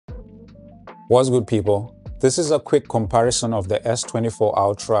What's good, people? This is a quick comparison of the S24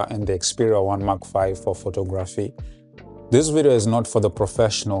 Ultra and the Xperia 1 Mark V for photography. This video is not for the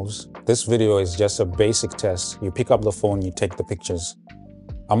professionals. This video is just a basic test. You pick up the phone, you take the pictures.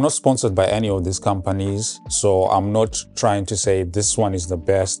 I'm not sponsored by any of these companies, so I'm not trying to say this one is the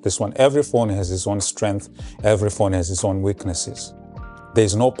best, this one. Every phone has its own strength, every phone has its own weaknesses.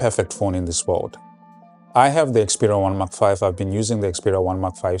 There's no perfect phone in this world. I have the Xperia 1 Mark V. I've been using the Xperia 1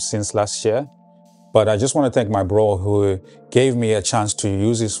 Mark V since last year. But I just want to thank my bro who gave me a chance to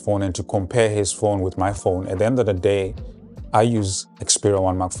use his phone and to compare his phone with my phone. At the end of the day, I use Xperia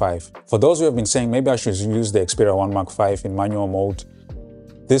 1 Mark V. For those who have been saying maybe I should use the Xperia 1 Mark V in manual mode,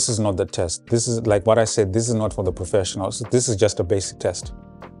 this is not the test. This is like what I said, this is not for the professionals. This is just a basic test.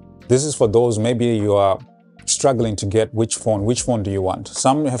 This is for those, maybe you are struggling to get which phone do you want?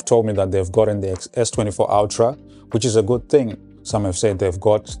 Some have told me that they've gotten the S24 Ultra, which is a good thing. Some have said they've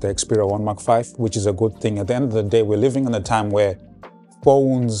got the Xperia 1 Mark V, which is a good thing. At the end of the day, we're living in a time where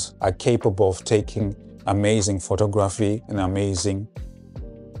phones are capable of taking amazing photography and amazing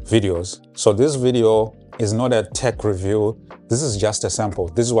videos. So this video is not a tech review. This is just a sample.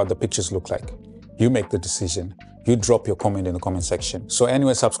 This is what the pictures look like. You make the decision. You drop your comment in the comment section. So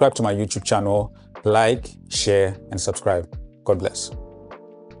anyway, subscribe to my YouTube channel, like, share, and subscribe. God bless.